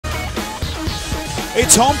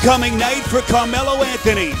It's homecoming night for Carmelo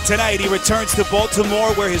Anthony. Tonight he returns to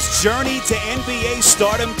Baltimore where his journey to NBA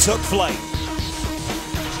stardom took flight.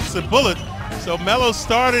 It's a bullet. So Melo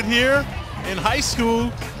started here in high school,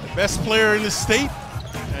 the best player in the state.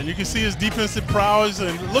 And you can see his defensive prowess,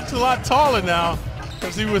 and looks a lot taller now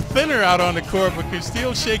because he was thinner out on the court, but can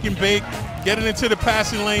still shake and bake, getting into the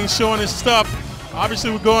passing lane, showing his stuff. Obviously,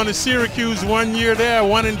 we're going to Syracuse 1 year there,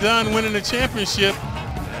 one and done, winning the championship.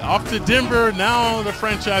 Off to Denver, now the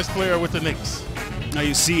franchise player with the Knicks. Now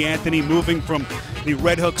you see Anthony moving from the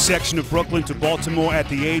Red Hook section of Brooklyn to Baltimore at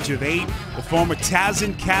the age of 8. The former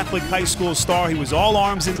Tazin Catholic High School star. He was all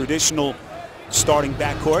arms in traditional starting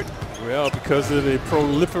backcourt. Well, because of the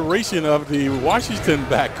proliferation of the Washington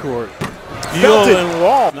backcourt. Gill and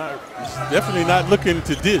Wall. Definitely not looking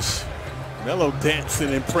to dish. Melo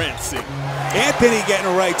dancing and prancing. Anthony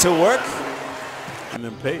getting right to work. And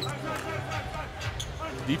then pay.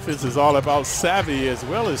 Defense is all about savvy as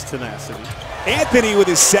well as tenacity. Anthony with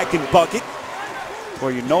his second bucket.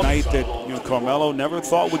 Well, you know, night that Carmelo never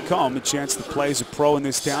thought would come, a chance to play as a pro in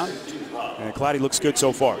this town. And Cloudy looks good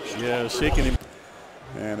so far. Yeah, shaking him.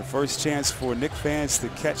 And the first chance for Knicks fans to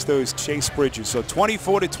catch those Chase Bridges. So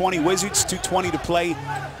 24-20 Wizards, 2:20 to play.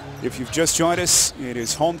 If you've just joined us, it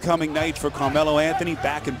is homecoming night for Carmelo Anthony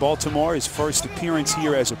back in Baltimore. His first appearance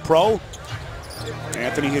here as a pro.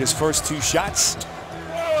 Anthony hit his first 2 shots.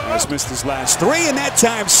 Has missed his last 3, and that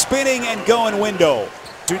time spinning and going window.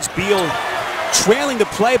 Dudes Beal trailing the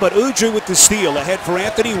play, but Udry with the steal. Ahead for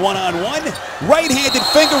Anthony, one-on-one. Right-handed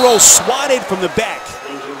finger roll swatted from the back.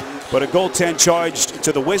 But a goaltend charged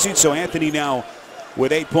to the Wizards, so Anthony now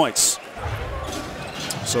with 8 points.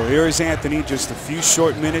 So here is Anthony, just a few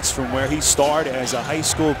short minutes from where he started as a high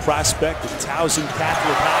school prospect at Towson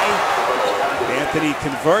Catholic High. Anthony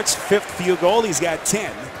converts, 5th field goal. He's got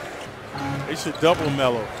 10. They should double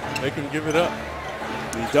Melo. They can give it up.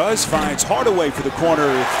 He does, finds Hardaway for the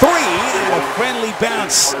corner 3, and a friendly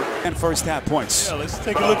bounce. And first half points. Yeah, let's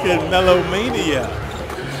take a look at Melo Mania.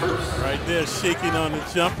 Right there, shaking on the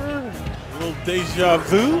jumper. A little deja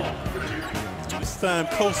vu. This time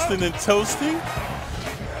posting and toasting.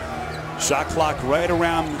 Shot clock right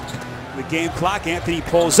around the game clock. Anthony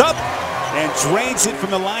pulls up and drains it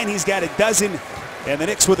from the line. He's got a dozen. And the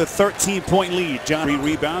Knicks with a 13-point lead. John 3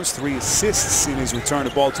 rebounds, 3 assists in his return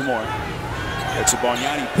to Baltimore. That's a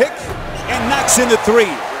Bargnani pick and knocks in the 3.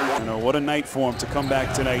 You know, what a night for him to come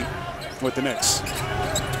back tonight with the Knicks.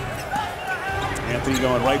 Anthony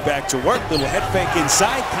going right back to work. Little head fake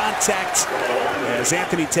inside. Contact as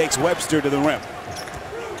Anthony takes Webster to the rim.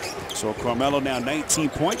 So Carmelo now 19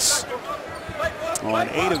 points on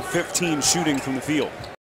 8 of 15 shooting from the field.